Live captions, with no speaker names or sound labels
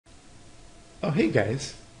Oh, hey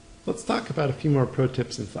guys, let's talk about a few more pro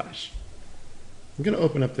tips in Flash. I'm going to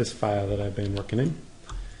open up this file that I've been working in,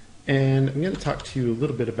 and I'm going to talk to you a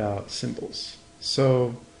little bit about symbols.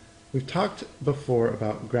 So we've talked before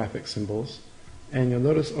about graphic symbols, and you'll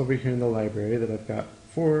notice over here in the library that I've got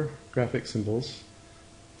 4 graphic symbols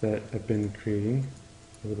that I've been creating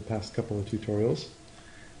over the past couple of tutorials.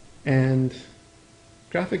 And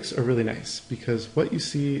graphics are really nice because what you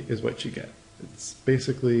see is what you get. It's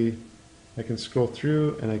basically, I can scroll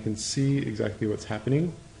through and I can see exactly what's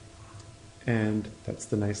happening, and that's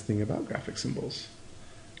the nice thing about graphic symbols.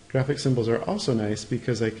 Graphic symbols are also nice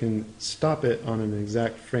because I can stop it on an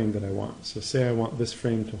exact frame that I want. So say I want this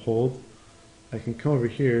frame to hold, I can come over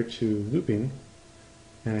here to looping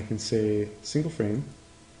and I can say single frame,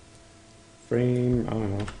 I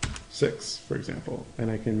don't know, 6 for example, and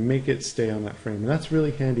I can make it stay on that frame. And that's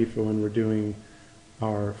really handy for when we're doing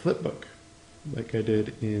our flipbook, like I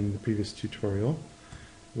did in the previous tutorial,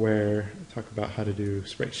 where I talk about how to do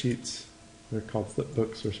sprite sheets. They're called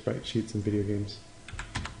flipbooks or sprite sheets in video games.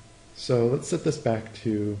 So let's set this back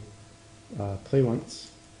to play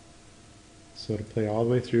once. So to play all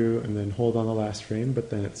the way through and then hold on the last frame, but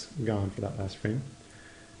then it's gone for that last frame.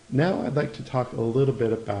 Now I'd like to talk a little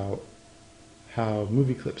bit about how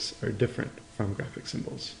movie clips are different from graphic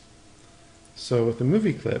symbols. So with a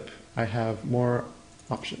movie clip, I have more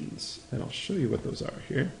options, and I'll show you what those are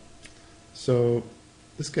here. So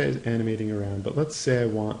this guy is animating around, but let's say I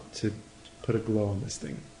want to put a glow on this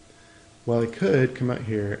thing. Well, I could come out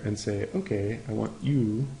here and say, okay, I want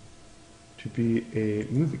you to be a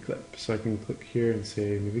movie clip. So I can click here and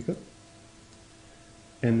say movie clip.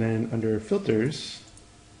 And then under filters,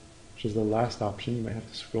 which is the last option, you might have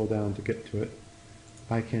to scroll down to get to it,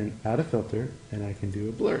 I can add a filter and I can do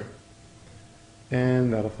a blur.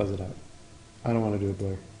 And that'll fuzz it out. I don't want to do a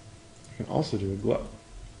blur. I can also do a glow.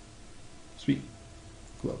 Sweet.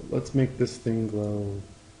 Glow. Let's make this thing glow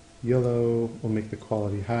yellow. We'll make the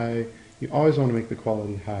quality high. You always want to make the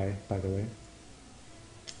quality high, by the way.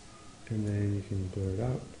 And then you can blur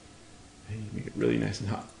it out. And you make it really nice and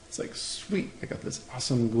hot. It's like, sweet, I got this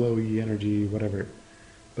awesome glowy energy, whatever.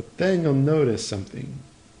 But then you'll notice something.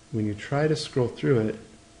 When you try to scroll through it,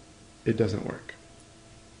 it doesn't work.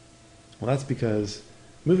 Well, that's because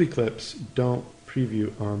movie clips don't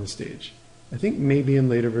preview on the stage. I think maybe in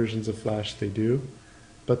later versions of Flash they do,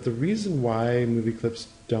 but the reason why movie clips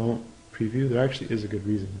don't preview, there actually is a good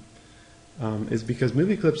reason, is because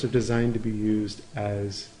movie clips are designed to be used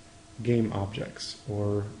as game objects,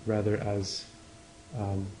 or rather as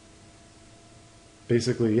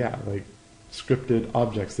basically, yeah, like scripted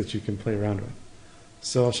objects that you can play around with.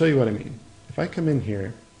 So I'll show you what I mean. If I come in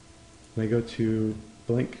here and I go to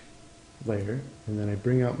blank layer, and then I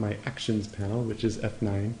bring out my actions panel, which is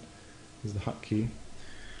F9, is the hotkey.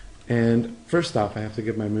 And first off, I have to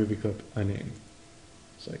give my movie clip a name.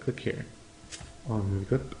 So I click here on movie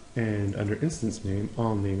clip, and under instance name,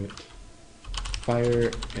 I'll name it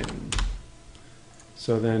Fire Anim.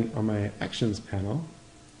 So then on my actions panel,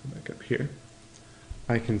 go back up here,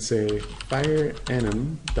 I can say Fire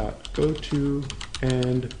Anim dot go to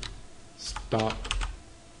and stop,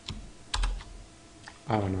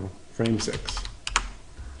 I don't know, frame 6.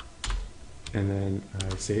 And then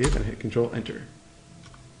I save and hit Control Enter.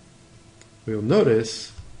 We'll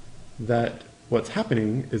notice that what's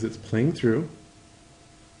happening is it's playing through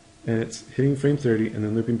and it's hitting frame 30 and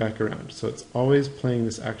then looping back around. So it's always playing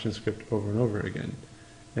this action script over and over again.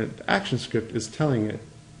 And the action script is telling it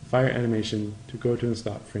fire animation to go to and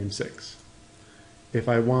stop frame 6. If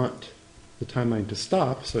I want the timeline to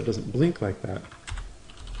stop so it doesn't blink like that,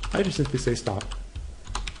 I just simply say stop.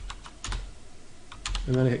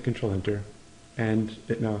 And then I hit Control Enter, and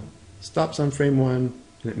it now stops on frame 1,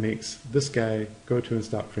 and it makes this guy go to and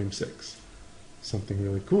stop frame 6. Something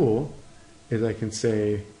really cool is I can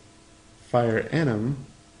say Fire Anim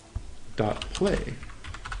dot play.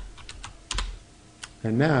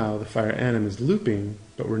 And now the Fire Anim is looping,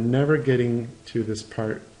 but we're never getting to this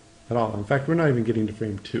part at all. In fact, we're not even getting to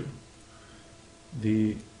frame 2.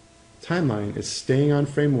 The timeline is staying on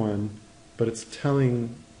frame 1, but it's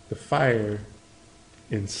telling the fire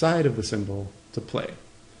inside of the symbol to play.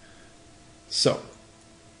 So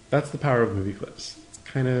that's the power of movie clips. It's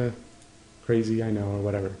kind of crazy, I know, or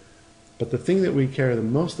whatever. But the thing that we care the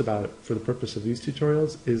most about for the purpose of these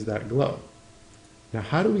tutorials is that glow. Now,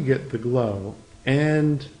 how do we get the glow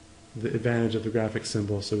and the advantage of the graphic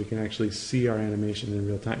symbol so we can actually see our animation in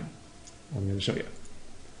real time? I'm going to show you.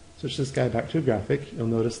 Switch this guy back to a graphic. You'll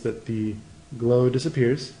notice that the glow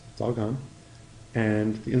disappears. It's all gone.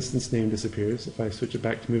 And the instance name disappears. If I switch it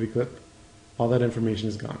back to movie clip, all that information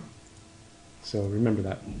is gone. So remember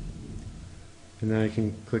that. And then I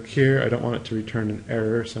can click here. I don't want it to return an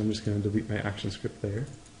error, so I'm just going to delete my action script there.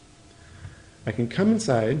 I can come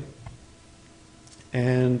inside,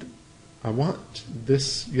 and I want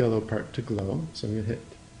this yellow part to glow, so I'm going to hit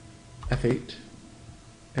F8,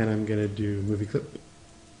 and I'm going to do movie clip.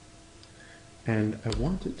 And I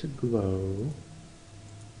want it to glow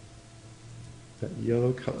that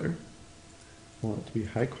yellow color. I want it to be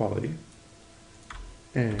high quality.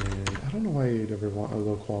 And I don't know why you'd ever want a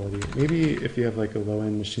low quality. Maybe if you have like a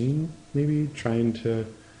low-end machine, maybe trying to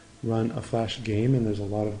run a Flash game and there's a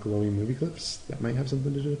lot of glowing movie clips, that might have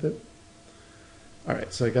something to do with it.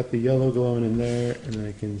 Alright, so I got the yellow glowing in there, and then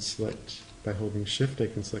I can select, by holding shift, I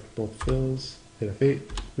can select both fills, hit F8,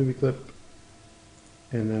 movie clip,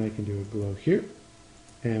 and then I can do a glow here,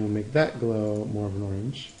 and we'll make that glow more of an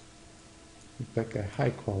orange. Make that guy high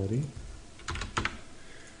quality.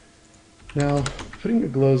 Now, putting the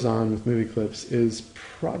glows on with movie clips is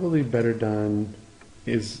probably better done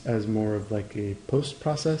as more of like a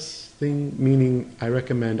post-process thing, meaning I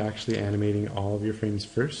recommend actually animating all of your frames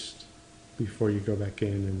first before you go back in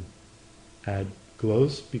and add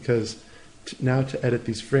glows, because now to edit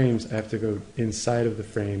these frames I have to go inside of the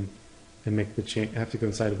frame and make the change. I have to go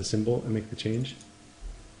inside of the symbol and make the change.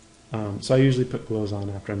 So I usually put glows on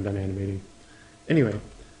after I'm done animating. Anyway,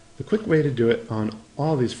 the quick way to do it on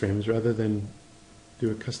all these frames rather than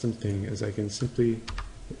do a custom thing is I can simply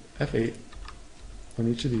hit F8 on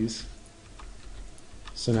each of these.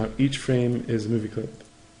 So now each frame is a movie clip,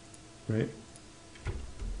 right?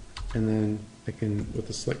 And then I can, with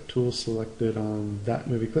the select tool selected on that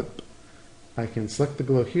movie clip, I can select the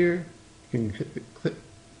glow here, I can hit the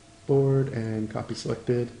clipboard and copy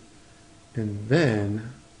selected, and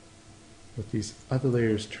then with these other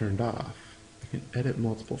layers turned off, I can edit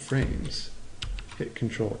multiple frames. Hit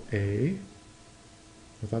Control A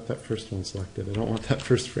without that first one selected. I don't want that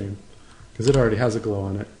first frame because it already has a glow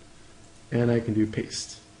on it. And I can do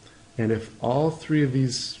paste. And if all three of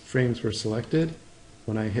these frames were selected,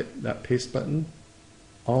 when I hit that paste button,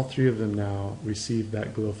 all three of them now receive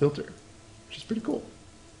that glow filter, which is pretty cool.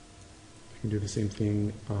 I can do the same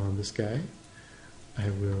thing on this guy. I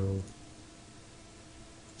will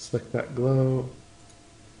select that glow,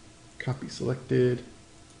 copy selected,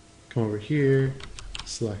 come over here,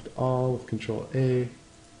 select all with Control A,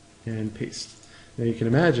 and paste. Now you can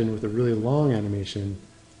imagine with a really long animation,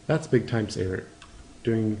 that's big time saver,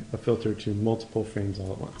 doing a filter to multiple frames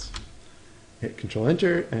all at once. Hit Control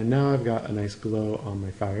Enter, and now I've got a nice glow on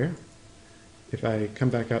my fire. If I come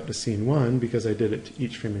back out to scene 1, because I did it to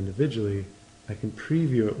each frame individually, I can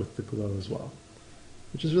preview it with the glow as well,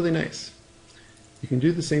 which is really nice. You can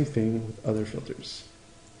do the same thing with other filters.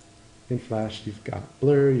 In Flash, you've got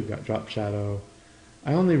blur, you've got drop shadow.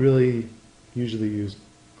 I only really usually use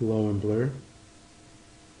glow and blur,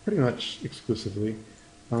 pretty much exclusively.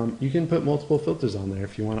 You can put multiple filters on there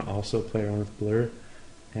if you want to also play around with blur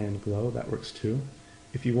and glow, that works too.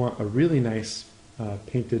 If you want a really nice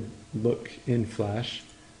painted look in Flash,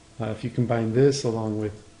 if you combine this along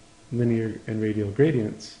with linear and radial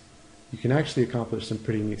gradients, you can actually accomplish some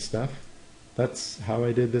pretty neat stuff. That's how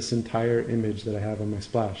I did this entire image that I have on my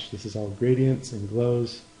splash. This is all gradients and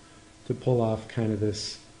glows to pull off kind of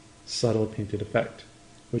this subtle painted effect,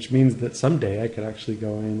 which means that someday I could actually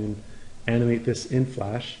go in and animate this in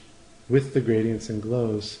Flash with the gradients and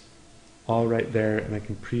glows all right there, and I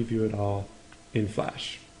can preview it all in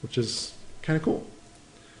Flash, which is kind of cool.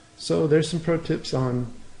 So there's some pro tips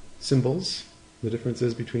on symbols, the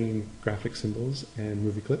differences between graphic symbols and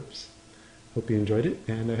movie clips. Hope you enjoyed it,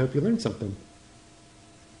 and I hope you learned something.